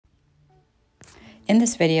In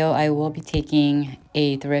this video, I will be taking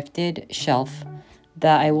a thrifted shelf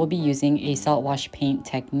that I will be using a salt wash paint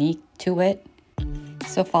technique to it.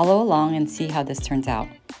 So follow along and see how this turns out.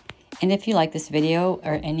 And if you like this video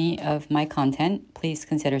or any of my content, please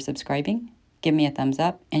consider subscribing, give me a thumbs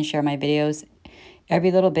up, and share my videos.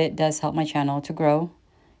 Every little bit does help my channel to grow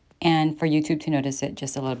and for YouTube to notice it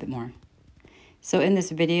just a little bit more. So in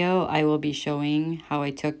this video, I will be showing how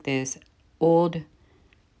I took this old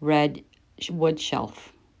red wood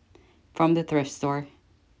shelf from the thrift store,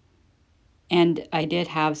 and I did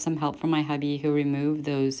have some help from my hubby who removed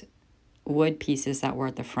those wood pieces that were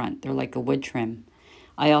at the front. They're like a wood trim.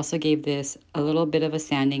 I also gave this a little bit of a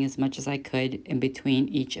sanding as much as I could in between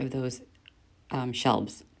each of those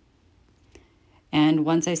shelves. And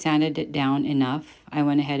once I sanded it down enough, I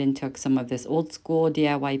went ahead and took some of this old school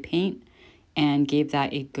DIY paint and gave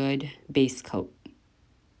that a good base coat.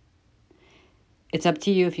 It's up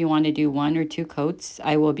to you if you want to do 1 or 2 coats.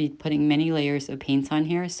 I will be putting many layers of paints on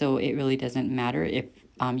here, so it really doesn't matter if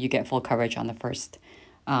you get full coverage on the first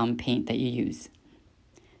paint that you use.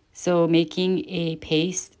 So making a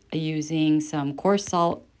paste using some coarse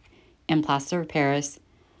salt and plaster of Paris,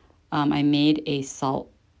 I made a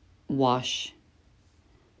salt wash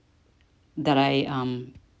that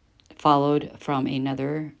I followed from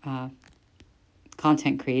another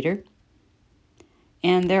content creator.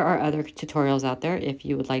 And there are other tutorials out there if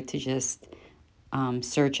you would like to just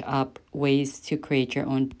search up ways to create your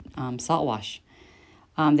own salt wash.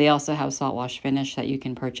 They also have salt wash finish that you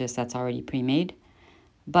can purchase that's already pre-made.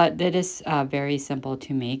 But it is very simple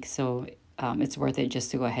to make, so it's worth it just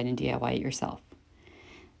to go ahead and DIY it yourself.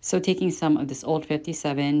 So taking some of this old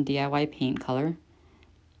 57 DIY paint color,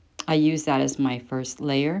 I used that as my first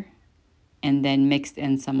layer and then mixed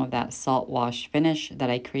in some of that salt wash finish that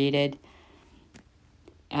I created,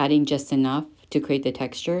 adding just enough to create the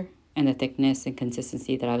texture and the thickness and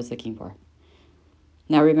consistency that I was looking for.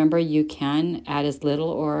 Now remember, you can add as little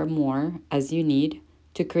or more as you need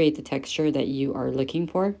to create the texture that you are looking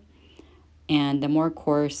for. And the more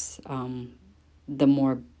coarse, the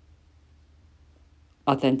more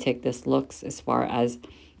authentic this looks as far as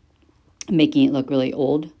making it look really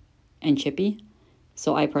old and chippy.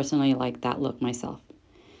 So I personally like that look myself.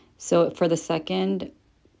 So for the second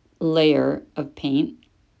layer of paint,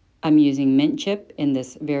 I'm using mint chip in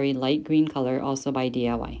this very light green color, also by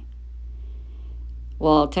DIY.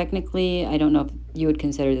 Well, technically, I don't know if you would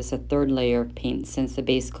consider this a third layer of paint since the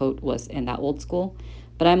base coat was in that old school,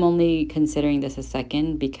 but I'm only considering this a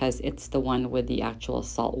second because it's the one with the actual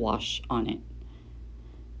salt wash on it.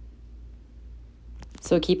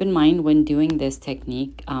 So keep in mind when doing this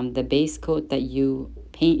technique, the base coat that you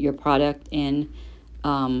paint your product in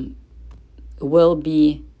will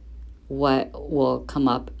be what will come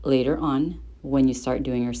up later on when you start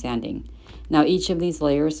doing your sanding. Now each of these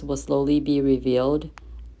layers will slowly be revealed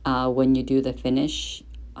when you do the finish,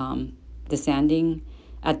 the sanding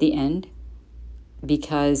at the end,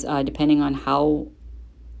 because depending on how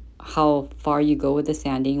far you go with the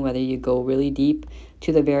sanding, whether you go really deep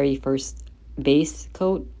to the very first base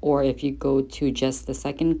coat or if you go to just the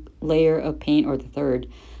second layer of paint or the third,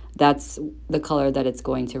 that's the color that it's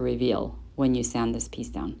going to reveal when you sand this piece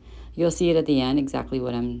down. You'll see it at the end, exactly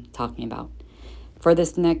what I'm talking about. For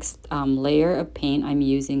this next layer of paint, I'm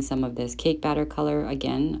using some of this cake batter color.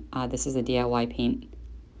 Again, this is a DIY paint.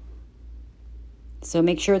 So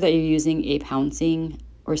make sure that you're using a pouncing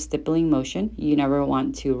or stippling motion. You never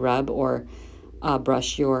want to rub or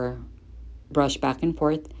brush back and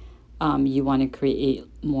forth. You want to create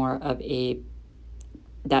more of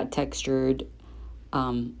that textured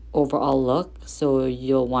overall look. So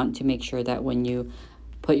you'll want to make sure that when you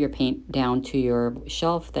put your paint down to your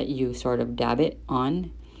shelf that you sort of dab it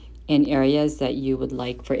on in areas that you would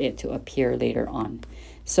like for it to appear later on.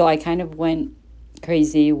 So I kind of went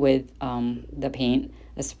crazy with the paint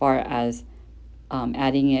as far as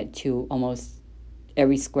adding it to almost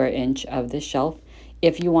every square inch of the shelf.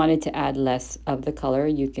 If you wanted to add less of the color,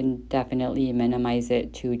 you can definitely minimize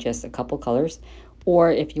it to just a couple colors.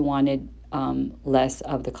 Or if you wanted less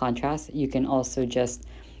of the contrast, you can also just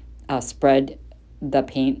spread the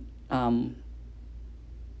paint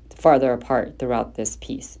farther apart throughout this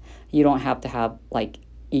piece. You don't have to have like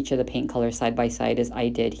each of the paint colors side by side as I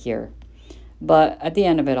did here. But at the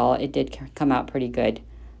end of it all, it did come out pretty good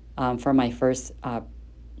for my first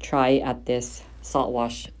try at this salt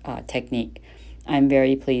wash technique. I'm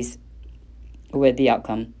very pleased with the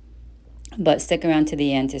outcome. But stick around to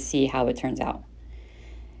the end to see how it turns out.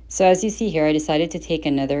 So as you see here, I decided to take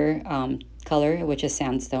another color, which is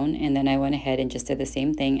sandstone, and then I went ahead and just did the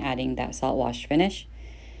same thing, adding that salt wash finish.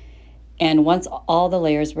 And once all the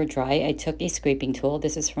layers were dry, I took a scraping tool.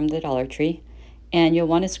 This is from the Dollar Tree. And you'll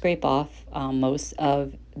want to scrape off most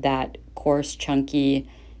of that coarse, chunky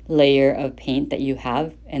layer of paint that you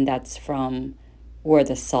have. And that's from where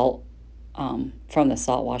the salt, from the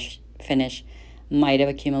salt wash finish might have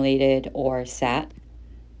accumulated or sat.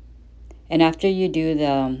 And after you do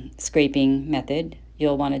the scraping method,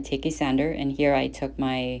 you'll want to take a sander. And here I took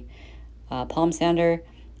my palm sander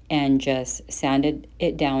and just sanded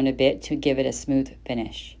it down a bit to give it a smooth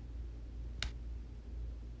finish.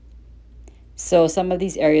 So some of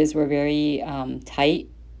these areas were very tight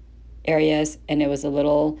areas, and it was a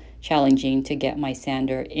little challenging to get my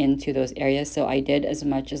sander into those areas. So I did as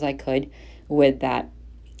much as I could with that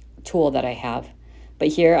tool that I have. But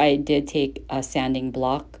here I did take a sanding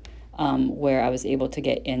block where I was able to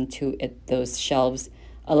get into those shelves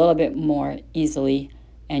a little bit more easily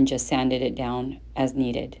and just sanded it down as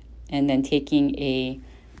needed. And then taking a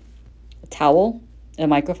towel, a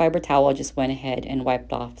microfiber towel, I just went ahead and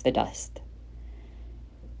wiped off the dust.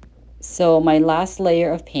 So my last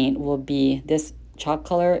layer of paint will be this chalk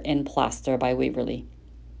color in Plaster by Waverly.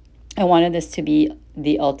 I wanted this to be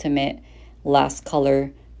the ultimate last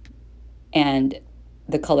color and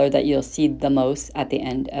the color that you'll see the most at the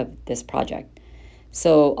end of this project.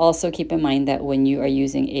 So also keep in mind that when you are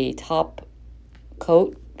using a top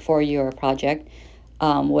coat for your project,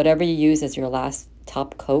 whatever you use as your last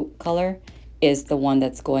top coat color is the one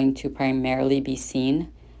that's going to primarily be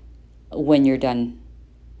seen when you're done.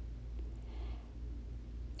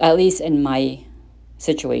 At least in my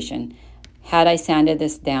situation. Had I sanded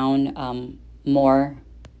this down more,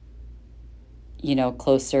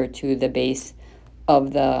 closer to the base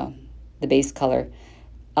of the base color,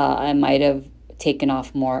 I might have taken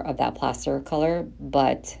off more of that plaster color,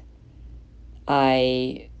 but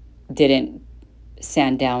I didn't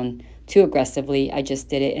sand down too aggressively. I just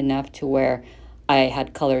did it enough to where I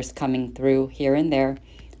had colors coming through here and there.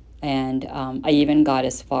 And I even got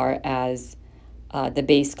as far as the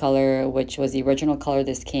base color, which was the original color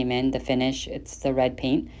this came in, the finish. It's the red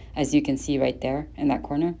paint, as you can see right there in that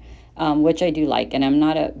corner, which I do like. And I'm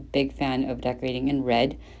not a big fan of decorating in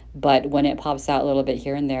red, but when it pops out a little bit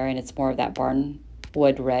here and there and it's more of that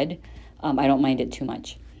barnwood red, I don't mind it too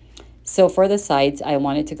much. So for the sides, I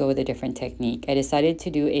wanted to go with a different technique. I decided to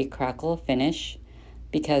do a crackle finish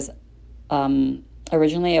because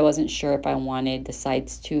originally I wasn't sure if I wanted the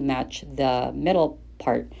sides to match the middle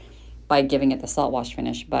part by giving it the salt wash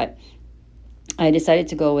finish, but I decided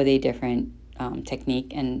to go with a different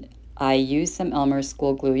technique, and I used some Elmer's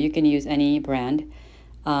school glue. You can use any brand,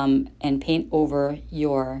 and paint over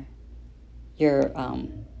your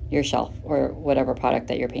shelf or whatever product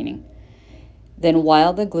that you're painting. Then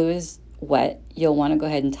while the glue is wet, you'll want to go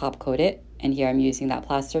ahead and top coat it. And here I'm using that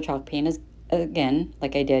plaster chalk paint again,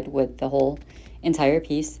 like I did with the whole entire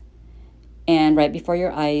piece. And right before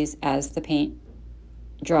your eyes, as the paint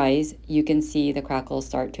dries, you can see the crackles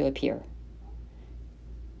start to appear.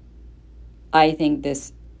 I think this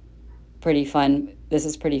is pretty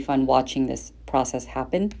fun watching this process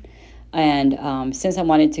happen. And since I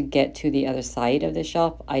wanted to get to the other side of the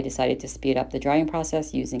shelf, I decided to speed up the drying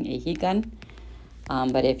process using a heat gun.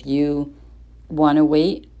 But if you want to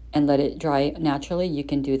wait and let it dry naturally, you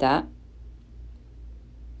can do that.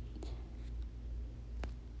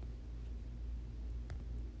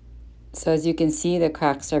 So as you can see, the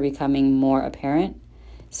cracks are becoming more apparent.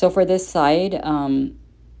 So for this side,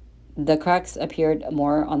 the cracks appeared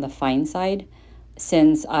more on the fine side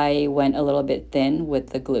since I went a little bit thin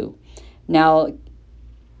with the glue. Now,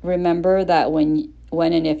 remember that when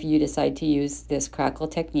and if you decide to use this crackle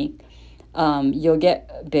technique, you'll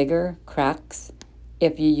get bigger cracks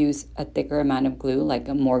if you use a thicker amount of glue, like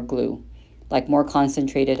more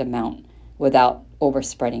concentrated amount without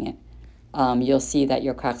overspreading it. You'll see that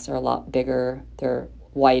your cracks are a lot bigger, they're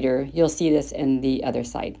wider. You'll see this in the other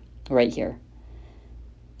side, right here.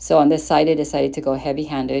 So on this side, I decided to go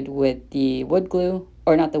heavy-handed with the wood glue,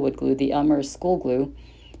 or not the wood glue, the Elmer's school glue.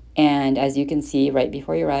 And as you can see right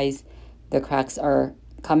before your eyes, the cracks are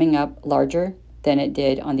coming up larger than it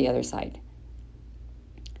did on the other side.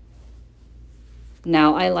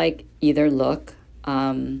 Now I like either look.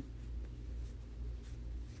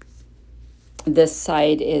 This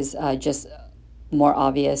side is just more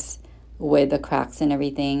obvious with the cracks and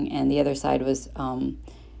everything, and the other side was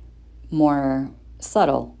more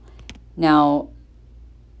subtle. Now,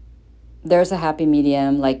 there's a happy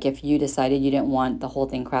medium. Like if you decided you didn't want the whole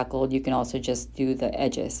thing crackled, you can also just do the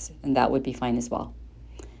edges, and that would be fine as well.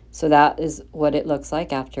 So that is what it looks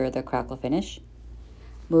like after the crackle finish.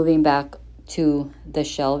 Moving back to the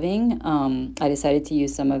shelving, I decided to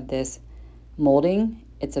use some of this molding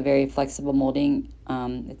It's a very flexible molding.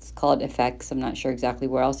 It's called Effects. I'm not sure exactly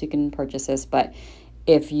where else you can purchase this, but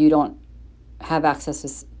if you don't have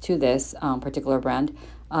access to this particular brand,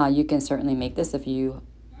 you can certainly make this if you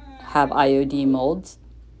have IOD molds.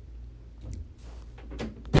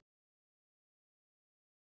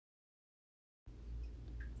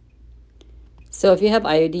 So if you have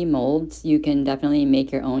IOD molds, you can definitely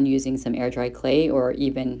make your own using some air dry clay or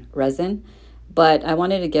even resin. But I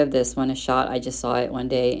wanted to give this one a shot. I just saw it one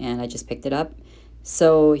day and I just picked it up.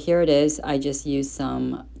 So here it is. I just used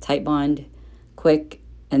some Titebond quick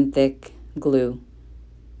and thick glue.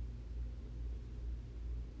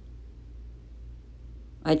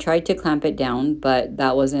 I tried to clamp it down, but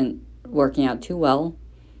that wasn't working out too well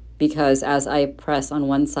because as I pressed on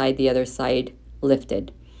one side, the other side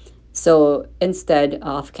lifted. So instead,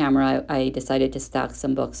 off camera, I decided to stack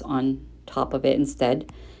some books on top of it instead.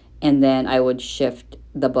 And then I would shift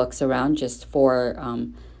the books around just for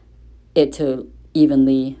it to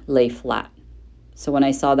evenly lay flat. So when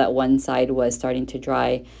I saw that one side was starting to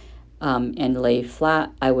dry and lay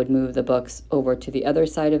flat, I would move the books over to the other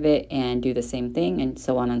side of it and do the same thing, and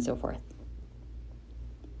so on and so forth.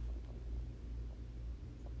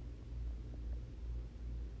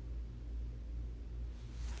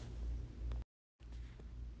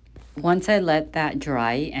 Once I let that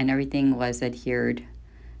dry and everything was adhered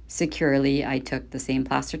securely, I took the same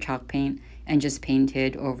plaster chalk paint and just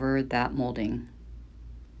painted over that molding.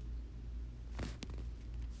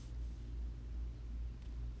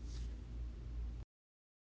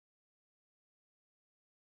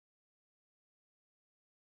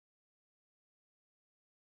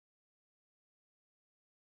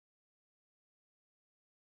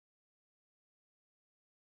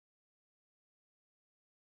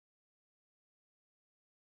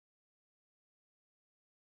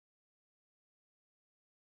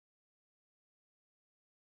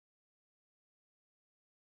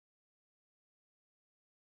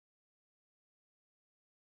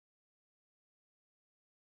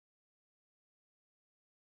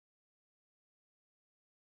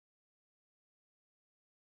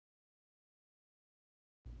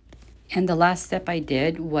 And the last step I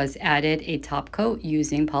did was added a top coat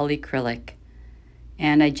using polyacrylic.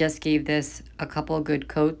 And I just gave this a couple good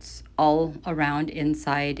coats all around,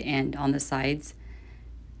 inside and on the sides.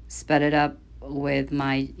 Sped it up with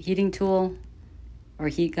my heating tool or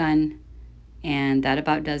heat gun, and that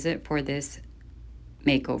about does it for this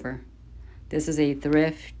makeover. This is a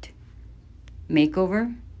Thrift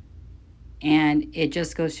makeover, and it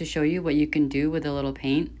just goes to show you what you can do with a little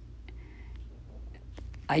paint.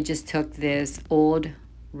 I just took this old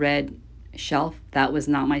red shelf that was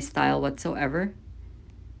not my style whatsoever,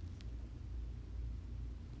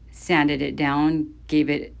 sanded it down, gave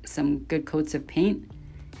it some good coats of paint,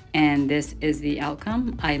 and this is the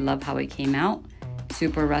outcome. I love how it came out.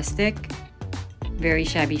 Super rustic, very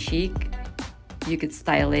shabby chic. You could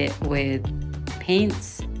style it with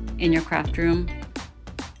paints in your craft room,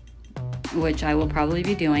 which I will probably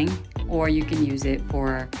be doing, or you can use it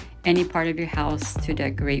for any part of your house to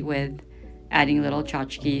decorate with, adding little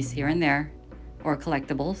tchotchkes here and there or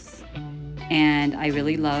collectibles. And I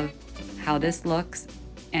really love how this looks,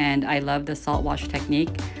 and I love the salt wash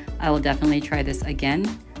technique. I will definitely try this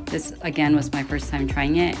again. This again was my first time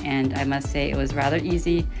trying it, and I must say it was rather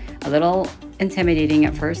easy, a little intimidating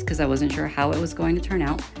at first because I wasn't sure how it was going to turn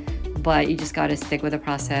out, but you just got to stick with the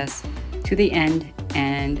process to the end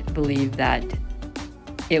and believe that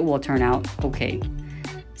it will turn out okay.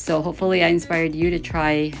 So hopefully I inspired you to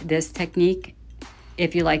try this technique.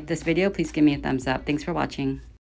 If you liked this video, please give me a thumbs up. Thanks for watching.